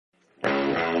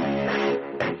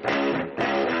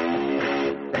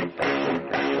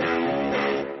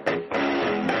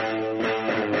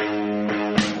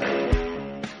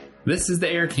This is the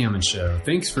Erik Hammond Show.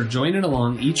 Thanks for joining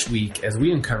along each week as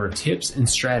we uncover tips and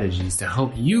strategies to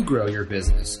help you grow your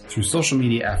business through social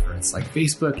media efforts like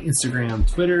Facebook, Instagram,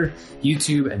 Twitter,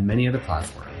 YouTube, and many other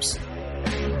platforms.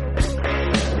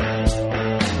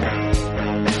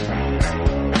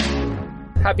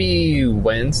 Happy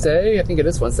Wednesday. I think it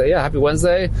is Wednesday. Yeah, happy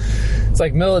Wednesday. It's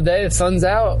like middle of the day. The sun's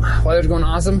out. Weather's going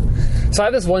awesome. So I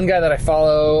have this one guy that I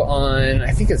follow on,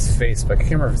 I think it's Facebook. I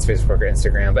can't remember if it's Facebook or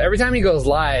Instagram. But every time he goes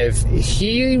live,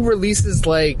 he releases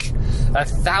like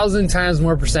 1,000 times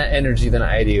more percent energy than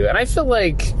I do. And I feel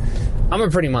like I'm a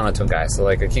pretty monotone guy, so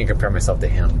like I can't compare myself to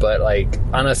him. But like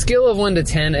on a scale of 1 to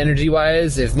 10 energy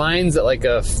wise, if mine's at like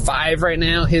a 5 right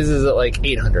now, his is at like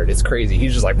 800. It's crazy.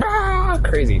 He's just like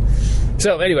crazy.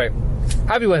 So anyway,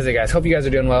 happy Wednesday, guys. Hope you guys are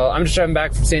doing well. I'm just driving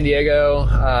back from San Diego.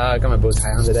 Got my bow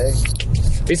tie on today.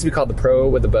 It used to be called the Pro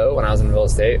with the Bow when I was in real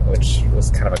estate, which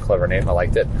was kind of a clever name. I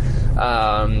liked it.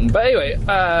 But anyway,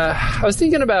 I was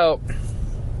thinking about...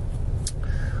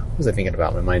 What was I thinking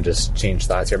about? My mind just changed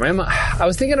thoughts here. I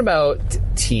was thinking about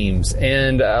teams.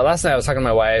 And last night I was talking to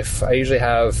my wife. I usually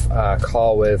have a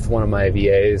call with one of my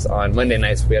VAs on Monday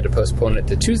nights. We had to postpone it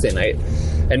to Tuesday night.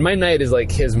 And my night is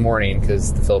like his morning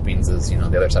because the Philippines is, the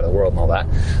other side of the world and all that.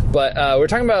 But we're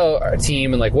talking about our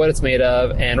team and like what it's made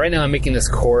of. And right now I'm making this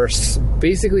course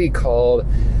basically called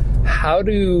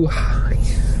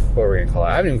what are we going to call it?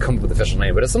 I haven't even come up with an official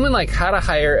name, but it's something like how to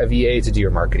hire a VA to do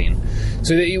your marketing.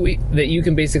 So that you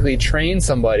can basically train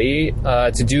somebody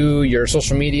to do your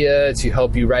social media, to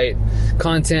help you write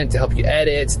content, to help you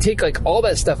edit, to take like all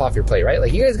that stuff off your plate, right?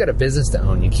 Like you guys got a business to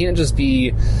own. You can't just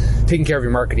be taking care of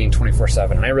your marketing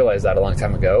 24/7. And I realized that a long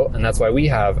time ago. And that's why we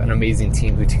have an amazing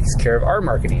team who takes care of our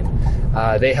marketing.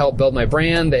 They help build my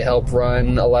brand. They help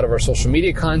run a lot of our social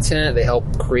media content. They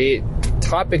help create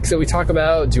topics that we talk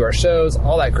about, do our shows,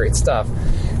 all that great stuff.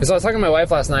 And so I was talking to my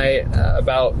wife last night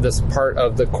about this part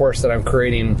of the course that I'm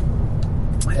creating.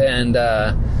 And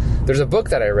there's a book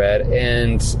that I read,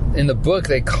 and in the book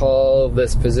they call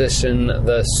this position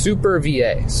the super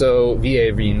VA. So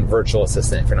VA being virtual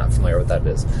assistant, if you're not familiar with what that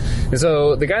is. And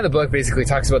so the guy in the book basically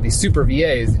talks about these super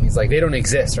VAs, and he's like, they don't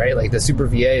exist, right? Like the super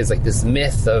VA is like this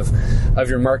myth of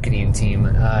your marketing team,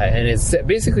 and it's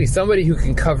basically somebody who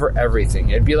can cover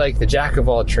everything. It'd be like the jack of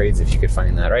all trades if you could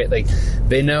find that, right? Like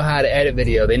they know how to edit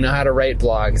video, they know how to write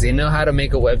blogs, they know how to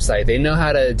make a website, they know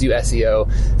how to do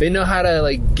SEO, they know how to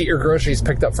like get your groceries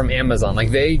picked up from Amazon.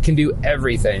 Like they can do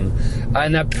everything,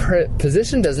 and that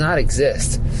position does not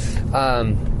exist.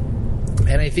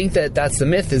 And I think that that's the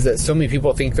myth, is that so many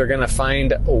people think they're going to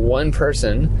find one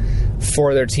person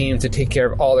for their team to take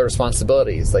care of all their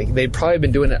responsibilities. Like they've probably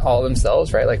been doing it all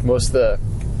themselves, right? Like most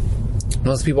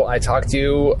people I talk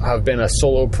to have been a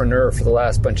solopreneur for the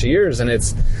last bunch of years, and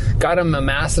it's got them a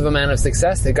massive amount of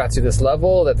success. They got to this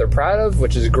level that they're proud of,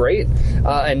 which is great.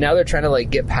 And now they're trying to like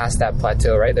get past that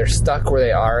plateau, right? They're stuck where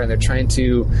they are and they're trying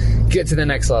to get to the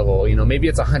next level. Maybe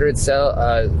it's 100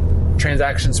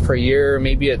 transactions per year.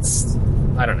 Maybe it's,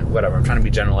 I don't know, whatever. I'm trying to be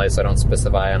generalized so I don't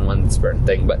specify on one certain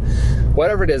thing, but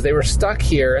whatever it is, they were stuck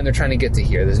here and they're trying to get to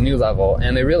here, this new level,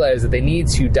 and they realize that they need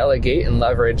to delegate and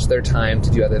leverage their time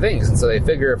to do other things. And so they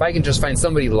figure, if I can just find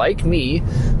somebody like me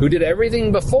who did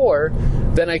everything before,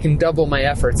 then I can double my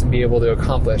efforts and be able to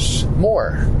accomplish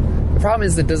more. The problem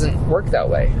is it doesn't work that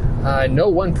way. No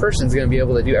one person's going to be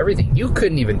able to do everything. You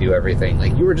couldn't even do everything.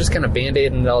 Like you were just kind of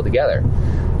band-aiding it all together.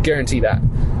 Guarantee that.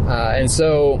 And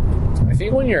so I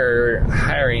think when you're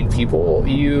hiring people,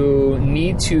 you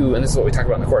need to, and this is what we talk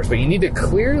about in the course, but you need to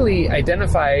clearly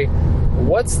identify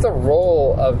what's the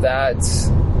role of that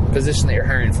position that you're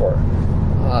hiring for.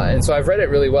 And so I've read it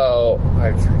really well.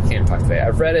 I can't talk today. I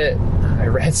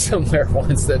read somewhere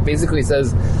once that basically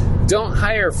says, don't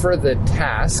hire for the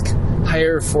task,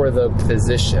 hire for the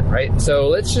position, right? So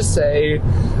let's just say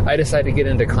I decide to get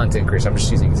into content creation. I'm just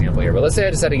using an example here, but let's say I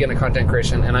decide to get into content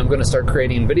creation and I'm going to start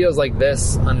creating videos like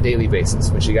this on a daily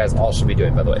basis, which you guys all should be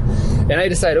doing, by the way. And I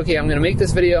decide, okay, I'm going to make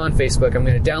this video on Facebook. I'm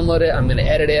going to download it. I'm going to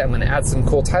edit it. I'm going to add some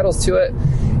cool titles to it.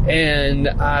 And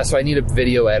so I need a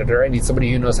video editor. I need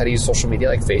somebody who knows how to use social media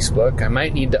like Facebook. I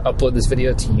might need to upload this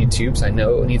video to YouTube. So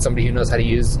I need somebody who knows how to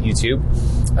use YouTube.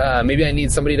 Maybe I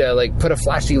need somebody to like put a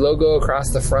flashy logo across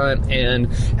the front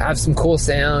and have some cool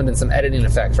sound and some editing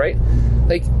effects, right?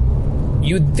 Like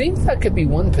you'd think that could be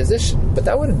one position, but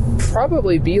that would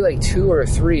probably be like 2 or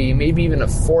 3, maybe even a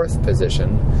 4th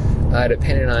position,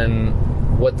 depending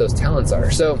on what those talents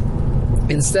are. So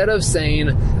instead of saying,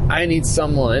 I need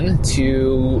someone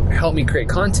to help me create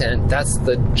content, that's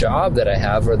the job that I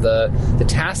have or the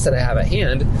task that I have at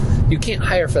hand, you can't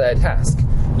hire for that task.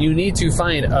 You need to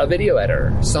find a video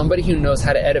editor, somebody who knows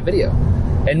how to edit video.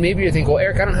 And maybe you think, well,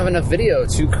 Eric, I don't have enough video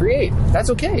to create. That's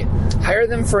okay. Hire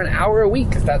them for an hour a week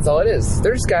if that's all it is.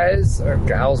 There's guys or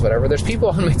gals, whatever. There's people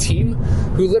on my team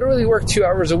who literally work 2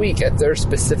 hours a week at their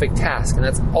specific task, and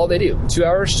that's all they do. 2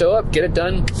 hours, show up, get it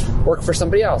done, work for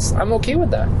somebody else. I'm okay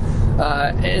with that.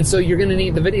 And so you're going to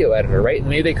need the video editor, right?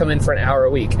 Maybe they come in for an hour a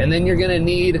week. And then you're going to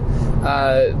need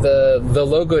the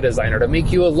logo designer to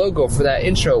make you a logo for that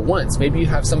intro once. Maybe you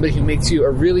have somebody who makes you a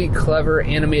really clever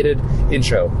animated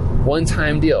intro.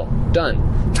 One-time deal. Done.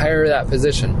 Hire that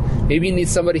position. Maybe you need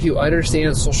somebody who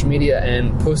understands social media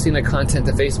and posting the content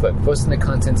to Facebook, posting the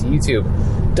content to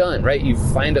YouTube. Done, right? You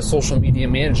find a social media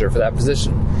manager for that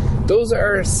position. Those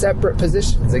are separate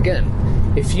positions. Again,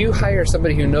 if you hire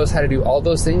somebody who knows how to do all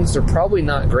those things, they're probably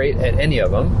not great at any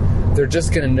of them. They're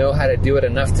just going to know how to do it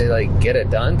enough to get it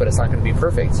done, but it's not going to be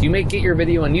perfect. You may get your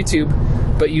video on YouTube,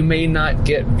 but you may not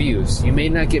get views. You may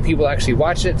not get people to actually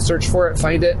watch it, search for it,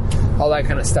 find it, all that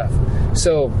kind of stuff.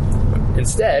 So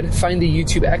instead, find the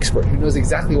YouTube expert who knows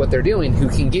exactly what they're doing, who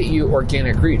can get you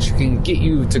organic reach, who can get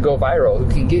you to go viral, who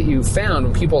can get you found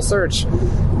when people search,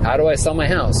 how do I sell my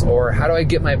house? Or how do I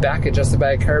get my back adjusted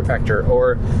by a chiropractor?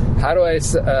 Or how do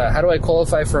I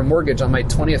qualify for a mortgage on my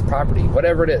 20th property?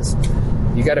 Whatever it is,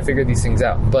 you got to figure these things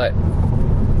out. But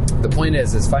the point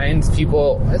is find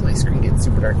people. Why is my screen getting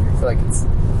super dark here? I feel like it's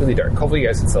really dark. Hopefully you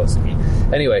guys can still see me.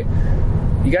 Anyway,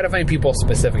 you got to find people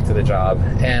specific to the job.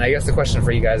 And I guess the question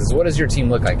for you guys is, what does your team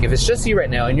look like? If it's just you right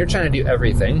now and you're trying to do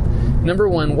everything, number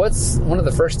one, what's one of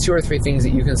the first 2 or 3 things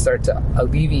that you can start to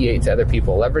alleviate to other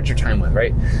people, leverage your time with,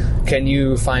 right? Can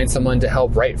you find someone to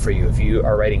help write for you if you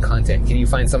are writing content? Can you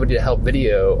find somebody to help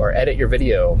video or edit your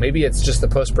video? Maybe it's just the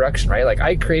post-production, right? Like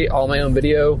I create all my own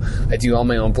video. I do all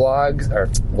my own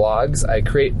vlogs. I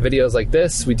create videos like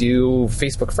this. We do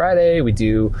Facebook Friday. We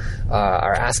do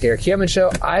our Ask Erik Hammond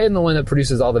show. I am the one that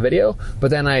produces all the video, but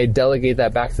then I delegate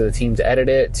that back to the team to edit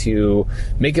it, to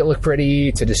make it look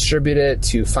pretty, to distribute it,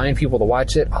 to find people to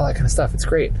watch it, all that kind of stuff. It's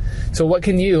great. So what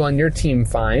can you on your team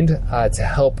find to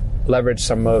help leverage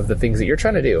some of the things that you're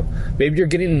trying to do? Maybe you're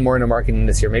getting more into marketing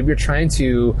this year. Maybe you're trying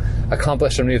to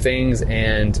accomplish some new things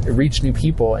and reach new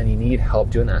people and you need help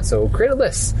doing that. So create a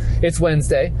list. It's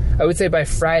Wednesday. I would say by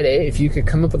Friday, if you could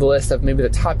come up with a list of maybe the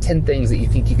top 10 things that you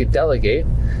think you could delegate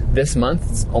this month.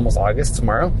 It's almost August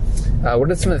tomorrow. What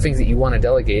are some of the things that you want to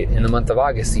delegate in the month of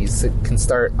August so you can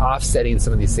start offsetting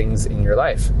some of these things in your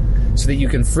life so that you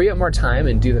can free up more time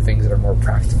and do the things that are more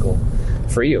practical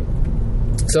for you?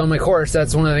 So in my course,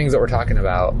 that's one of the things that we're talking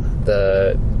about,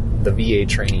 the VA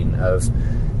training of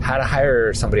how to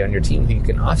hire somebody on your team who you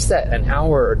can offset an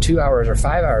hour or 2 hours or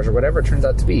 5 hours or whatever it turns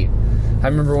out to be. I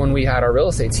remember when we had our real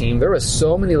estate team, there was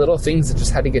so many little things that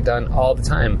just had to get done all the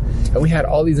time. And we had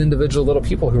all these individual little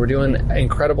people who were doing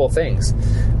incredible things.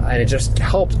 And it just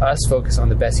helped us focus on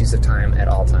the best use of time at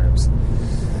all times.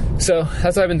 So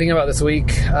that's what I've been thinking about this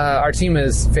week. Our team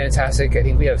is fantastic. I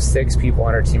think we have 6 people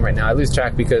on our team right now. I lose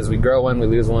track because we grow one, we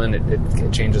lose one.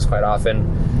 It changes quite often.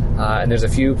 And there's a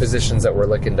few positions that we're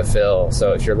looking to fill.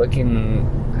 So if you're looking,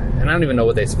 and I don't even know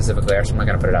what they specifically are, so I'm not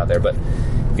going to put it out there, but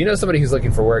if you know somebody who's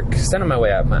looking for work, send them my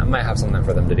way. I might have something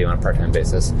for them to do on a part-time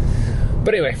basis.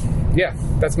 But anyway, yeah,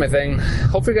 that's my thing.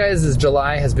 Hopefully, guys,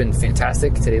 July has been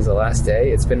fantastic. Today's the last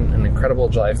day. It's been an incredible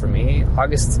July for me.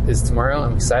 August is tomorrow.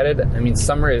 I'm excited. I mean,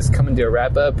 summer is coming to a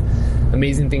wrap-up.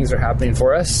 Amazing things are happening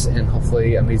for us, and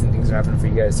hopefully amazing things are happening for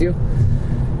you guys, too.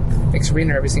 Thanks for being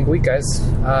here every single week, guys.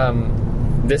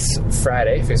 This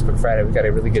Friday, Facebook Friday, we've got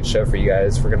a really good show for you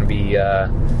guys. We're going to be...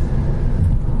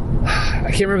 I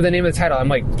can't remember the name of the title. I'm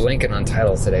blanking on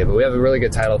titles today, but we have a really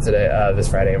good title today, this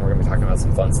Friday, and we're going to be talking about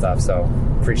some fun stuff. So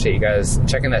appreciate you guys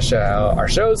checking that show out. Our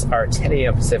shows are 10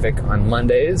 a.m. Pacific on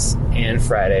Mondays and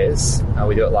Fridays.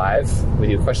 We do it live. We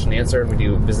do question and answer, and we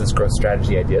do business growth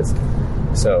strategy ideas.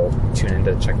 So tune in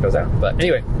to check those out. But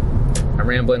anyway, I'm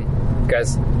rambling.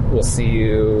 Guys, we'll see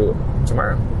you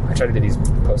tomorrow. I try to do these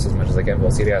posts as much as I can.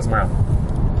 We'll see you guys tomorrow.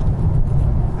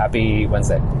 Happy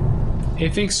Wednesday. Hey,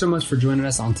 thanks so much for joining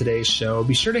us on today's show.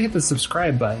 Be sure to hit the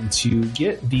subscribe button to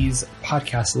get these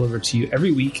podcasts delivered to you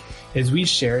every week as we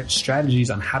share strategies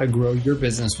on how to grow your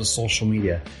business with social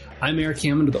media. I'm Erik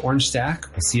Hammond with the Orange Stack.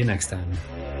 We'll see you next time.